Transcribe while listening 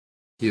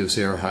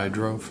Kyocera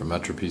Hydro from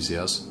Metro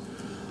PCS.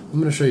 I'm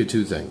going to show you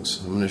two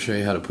things. I'm going to show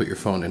you how to put your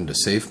phone into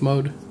safe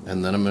mode,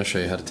 and then I'm going to show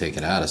you how to take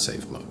it out of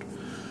safe mode.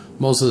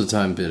 Most of the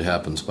time it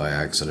happens by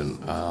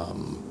accident.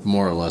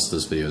 More or less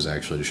this video is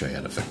actually to show you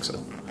how to fix it.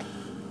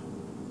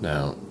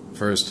 Now,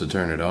 first to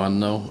turn it on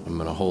though, I'm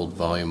going to hold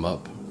volume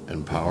up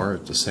and power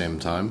at the same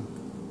time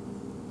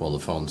while the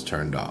phone's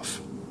turned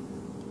off.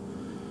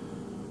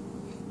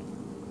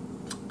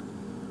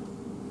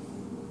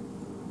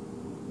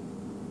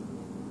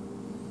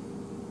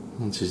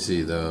 Once you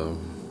see the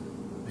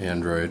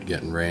Android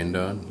getting rained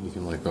on, you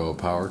can let go of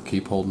power.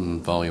 Keep holding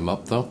volume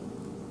up though.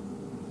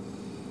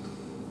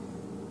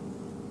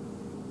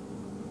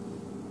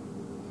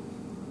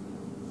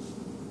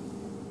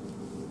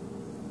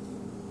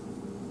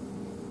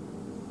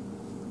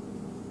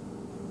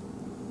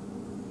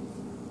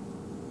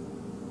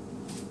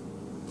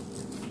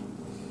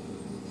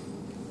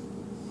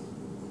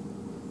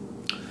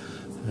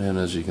 And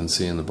as you can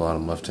see in the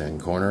bottom left hand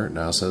corner, it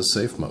now says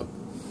safe mode.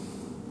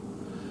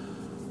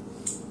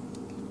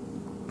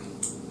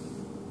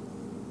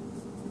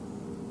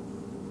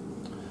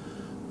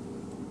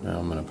 Now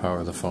I'm going to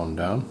power the phone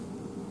down.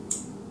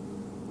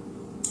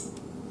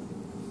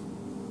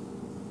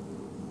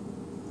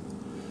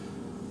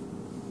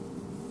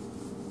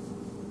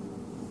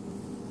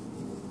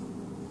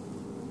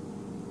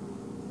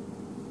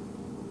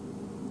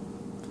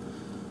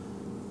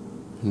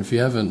 And if you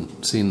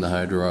haven't seen the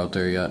Hydro out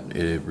there yet,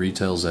 it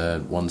retails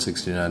at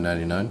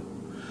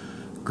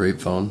 $169.99. Great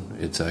phone.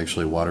 It's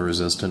actually water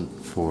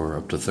resistant for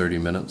up to 30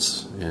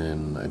 minutes,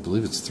 and I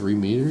believe it's 3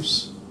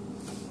 meters.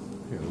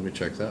 Here, let me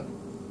check that.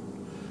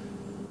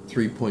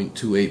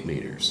 3.28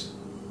 meters.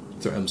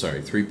 I'm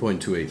sorry,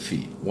 3.28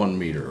 feet. 1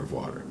 meter of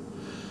water.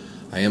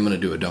 I am going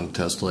to do a dunk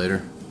test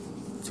later.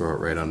 Throw it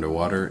right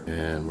underwater,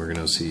 and we're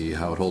going to see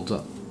how it holds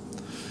up.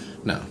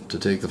 Now, to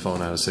take the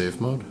phone out of safe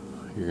mode,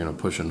 you're going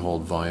to push and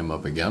hold volume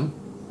up again,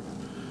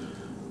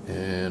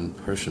 and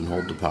push and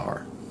hold the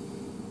power.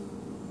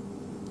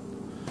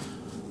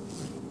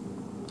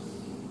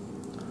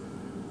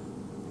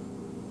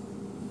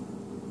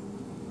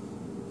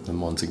 And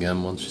once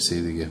again, once you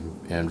see the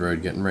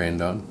Android getting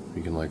rained on,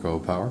 you can let go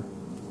of power.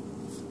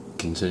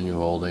 Continue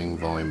holding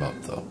volume up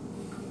though.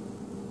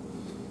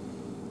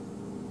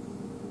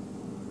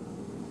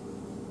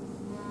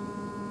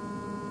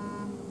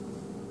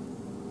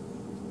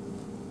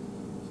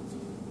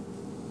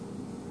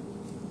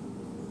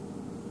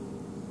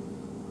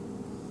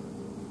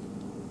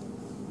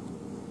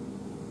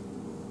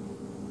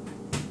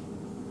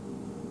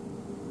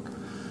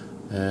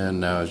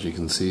 And now, as you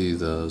can see,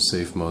 the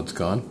safe mode's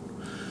gone.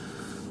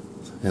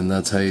 And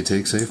that's how you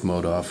take safe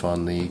mode off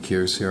on the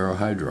Kyocera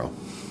Hydro.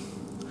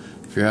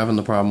 If you're having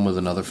the problem with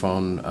another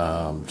phone,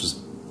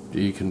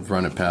 you can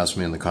run it past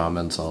me in the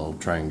comments. I'll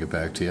try and get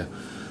back to you.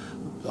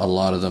 A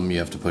lot of them you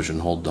have to push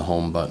and hold the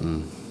home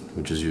button,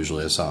 which is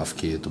usually a soft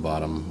key at the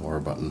bottom or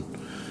a button.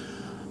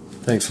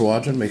 Thanks for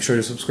watching. Make sure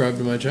to subscribe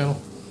to my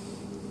channel.